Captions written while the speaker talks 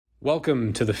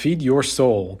Welcome to the Feed Your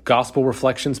Soul Gospel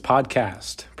Reflections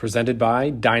podcast, presented by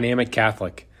Dynamic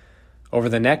Catholic. Over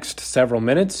the next several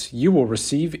minutes, you will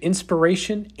receive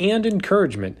inspiration and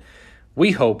encouragement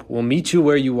we hope will meet you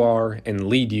where you are and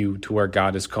lead you to where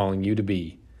God is calling you to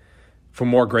be. For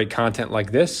more great content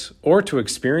like this, or to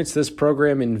experience this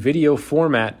program in video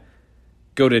format,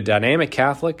 go to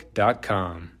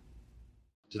dynamiccatholic.com.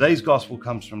 Today's gospel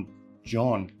comes from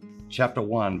John chapter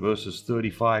 1, verses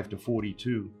 35 to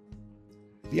 42.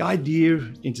 The idea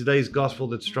in today's gospel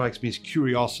that strikes me is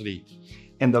curiosity,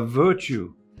 and the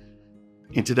virtue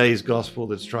in today's gospel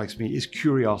that strikes me is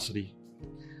curiosity.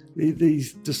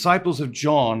 These disciples of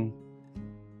John,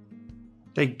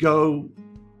 they go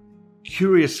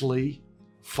curiously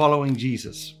following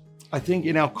Jesus. I think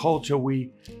in our culture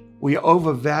we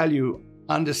overvalue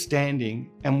understanding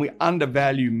and we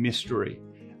undervalue mystery.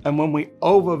 And when we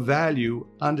overvalue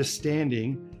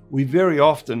understanding, we very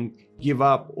often give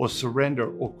up or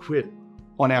surrender or quit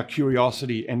on our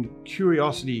curiosity. And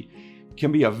curiosity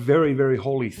can be a very, very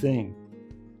holy thing.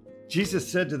 Jesus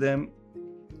said to them,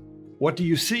 "What do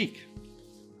you seek?"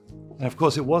 And of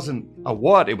course, it wasn't a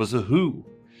what, it was a who.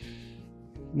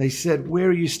 And they said, "Where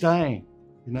are you staying?"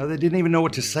 They didn't even know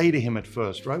what to say to him at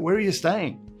first, right? "Where are you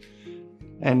staying?"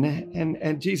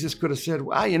 And Jesus could have said,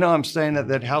 "Well, I'm staying at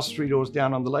that house 3 doors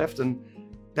down on the left," and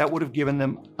that would have given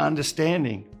them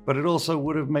understanding, but it also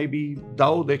would have maybe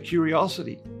dulled their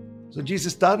curiosity. So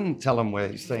Jesus doesn't tell them where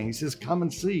he's staying. He says, "Come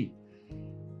and see."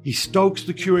 He stokes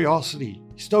the curiosity.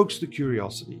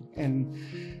 And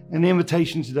the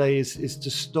invitation today is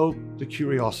to stoke the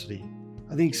curiosity.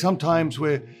 I think sometimes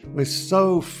we're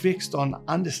so fixed on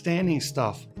understanding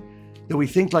stuff that we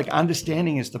think like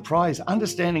understanding is the prize.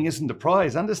 Understanding isn't the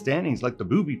prize. Understanding is like the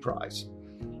booby prize.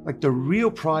 Like the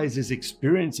real prize is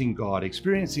experiencing God,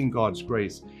 experiencing God's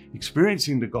grace,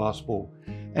 experiencing the gospel.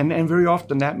 And very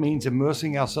often that means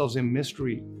immersing ourselves in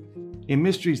mysteries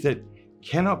that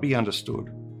cannot be understood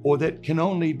or that can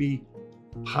only be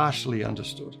partially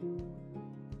understood.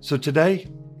 So today,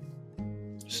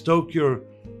 stoke your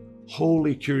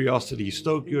holy curiosity,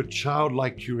 stoke your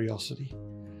childlike curiosity.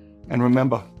 And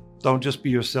remember, don't just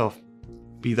be yourself.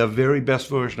 Be the very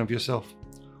best version of yourself,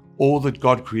 all that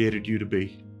God created you to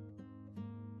be.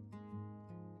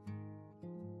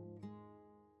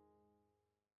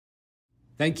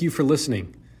 Thank you for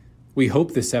listening. We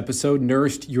hope this episode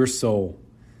nourished your soul.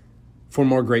 For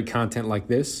more great content like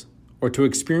this, or to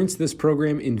experience this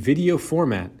program in video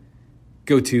format,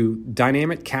 go to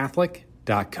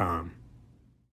dynamiccatholic.com.